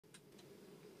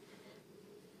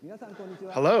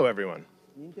Hello, everyone.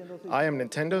 I am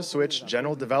Nintendo Switch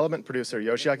General Development Producer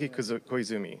Yoshiaki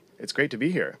Koizumi. It's great to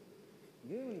be here.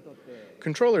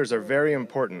 Controllers are very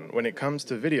important when it comes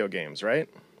to video games, right?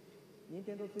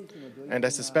 And I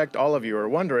suspect all of you are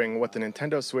wondering what the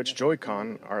Nintendo Switch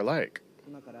Joy-Con are like.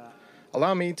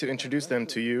 Allow me to introduce them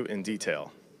to you in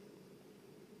detail.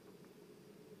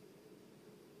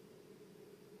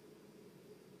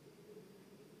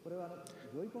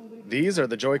 These are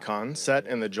the Joy-Con set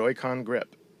in the Joy-Con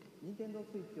grip.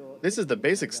 This is the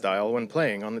basic style when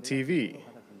playing on the TV.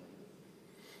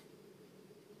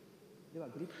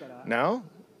 Now,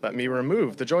 let me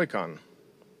remove the Joy-Con.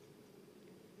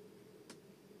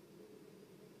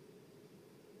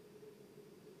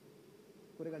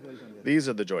 These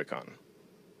are the Joy-Con.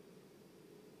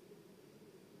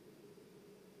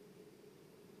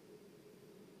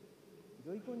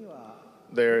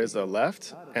 There is a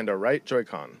left and a right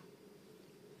Joy-Con.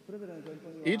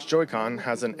 Each Joy-Con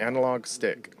has an analog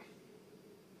stick,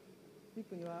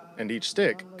 and each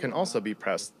stick can also be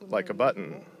pressed like a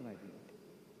button.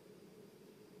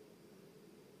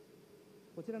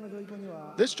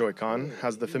 This Joy-Con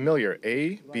has the familiar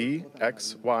A, B,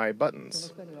 X, Y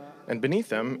buttons, and beneath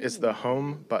them is the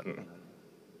Home button.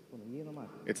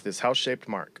 It's this house-shaped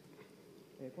mark.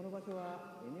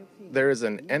 There is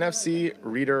an NFC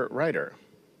reader-writer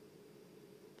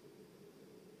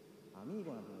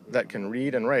that can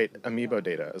read and write Amiibo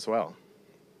data as well.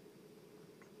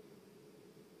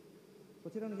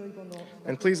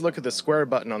 And please look at the square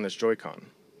button on this Joy-Con.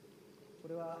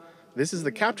 This is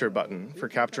the capture button for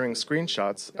capturing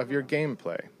screenshots of your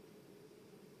gameplay.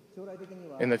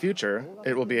 In the future,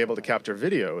 it will be able to capture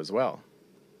video as well.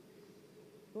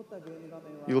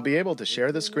 You will be able to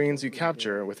share the screens you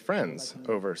capture with friends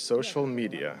over social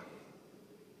media.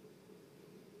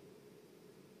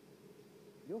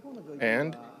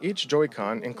 And each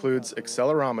Joy-Con includes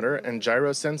accelerometer and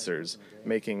gyro sensors,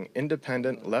 making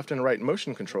independent left and right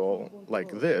motion control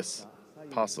like this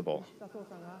possible.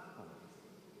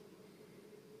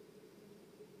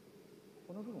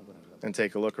 And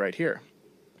take a look right here.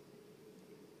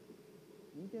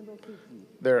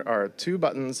 There are two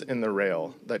buttons in the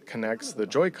rail that connects the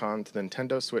Joy-Con to the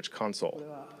Nintendo Switch console.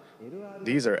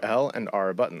 These are L and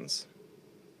R buttons.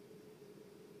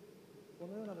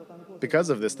 Because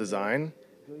of this design,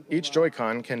 each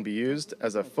Joy-Con can be used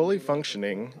as a fully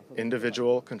functioning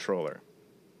individual controller.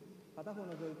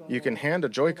 You can hand a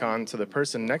Joy-Con to the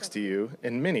person next to you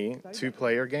in many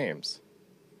two-player games.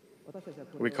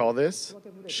 We call this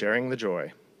sharing the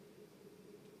joy.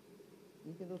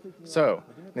 So,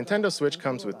 Nintendo Switch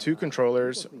comes with two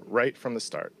controllers right from the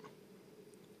start.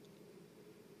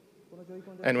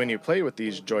 And when you play with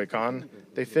these Joy-Con,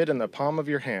 they fit in the palm of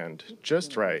your hand,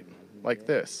 just right, like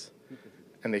this,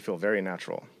 and they feel very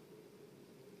natural.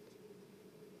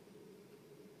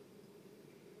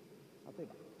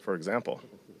 For example,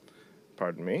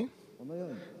 pardon me,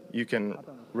 you can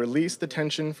release the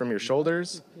tension from your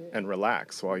shoulders and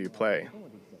relax while you play.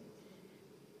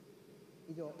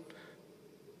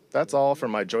 That's all for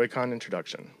my Joy-Con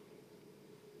introduction.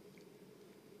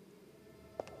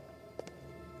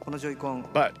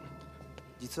 But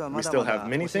we still have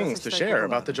many things to share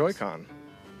about the Joy-Con.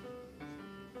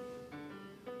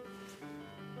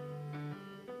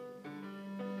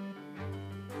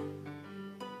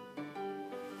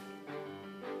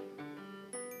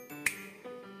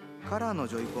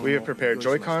 We have prepared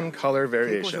Joy-Con color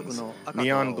variations,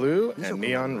 neon blue and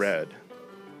neon red.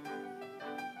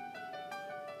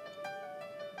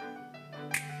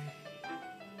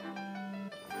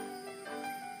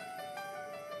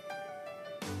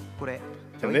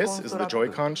 And this is the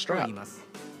Joy-Con strap.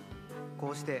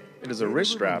 It is a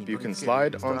wrist strap you can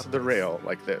slide onto the rail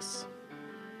like this.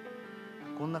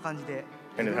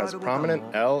 And it has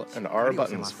prominent L and R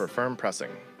buttons for firm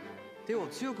pressing.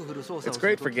 It's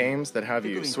great for games that have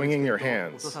you swinging your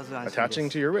hands, attaching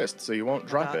to your wrist so you won't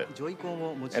drop it,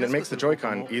 and it makes the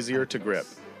Joy-Con easier to grip.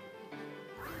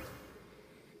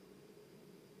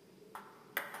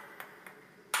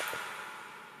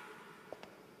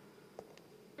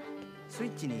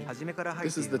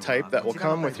 This is the type that will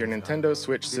come with your Nintendo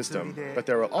Switch system, but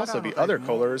there will also be other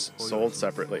colors sold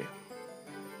separately.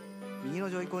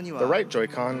 The right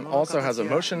Joy-Con also has a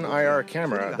motion IR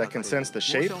camera that can sense the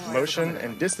shape, motion,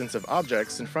 and distance of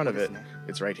objects in front of it.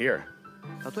 It's right here.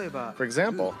 For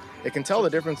example, it can tell the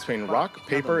difference between rock,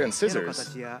 paper, and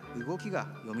scissors.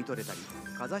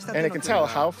 And it can tell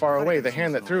how far away the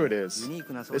hand that threw it is.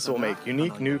 This will make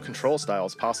unique new control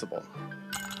styles possible.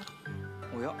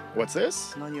 What's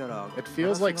this? It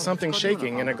feels like something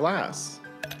shaking in a glass.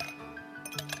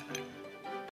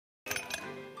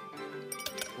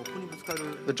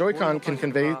 The Joy-Con can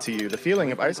convey to you the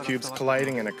feeling of ice cubes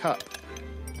colliding in a cup.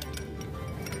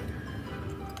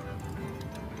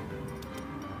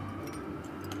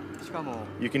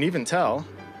 You can even tell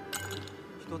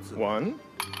 1,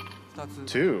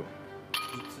 2,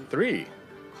 3,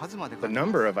 the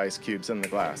number of ice cubes in the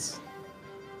glass.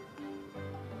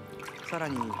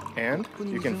 And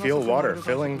you can feel water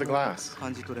filling the glass.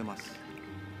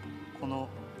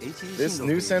 This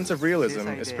new sense of realism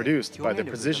is produced by the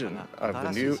precision of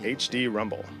the new HD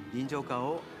Rumble.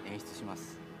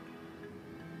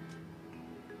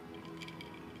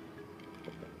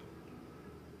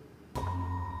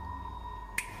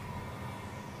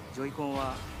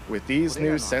 With these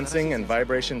new sensing and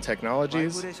vibration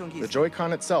technologies, the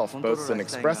Joy-Con itself boasts an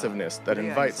expressiveness that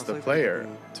invites the player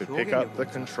to pick up the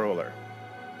controller.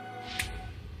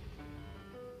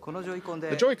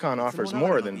 The Joy-Con offers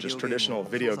more than just traditional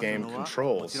video game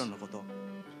controls.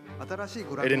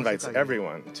 It invites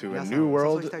everyone to a new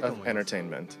world of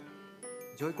entertainment.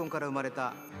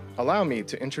 Allow me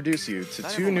to introduce you to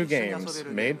 2 new games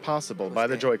made possible by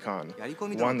the Joy-Con,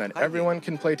 one that everyone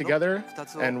can play together,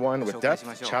 and one with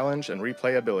depth, challenge, and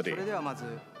replayability.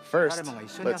 First,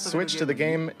 let's switch to the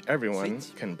game everyone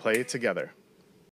can play together.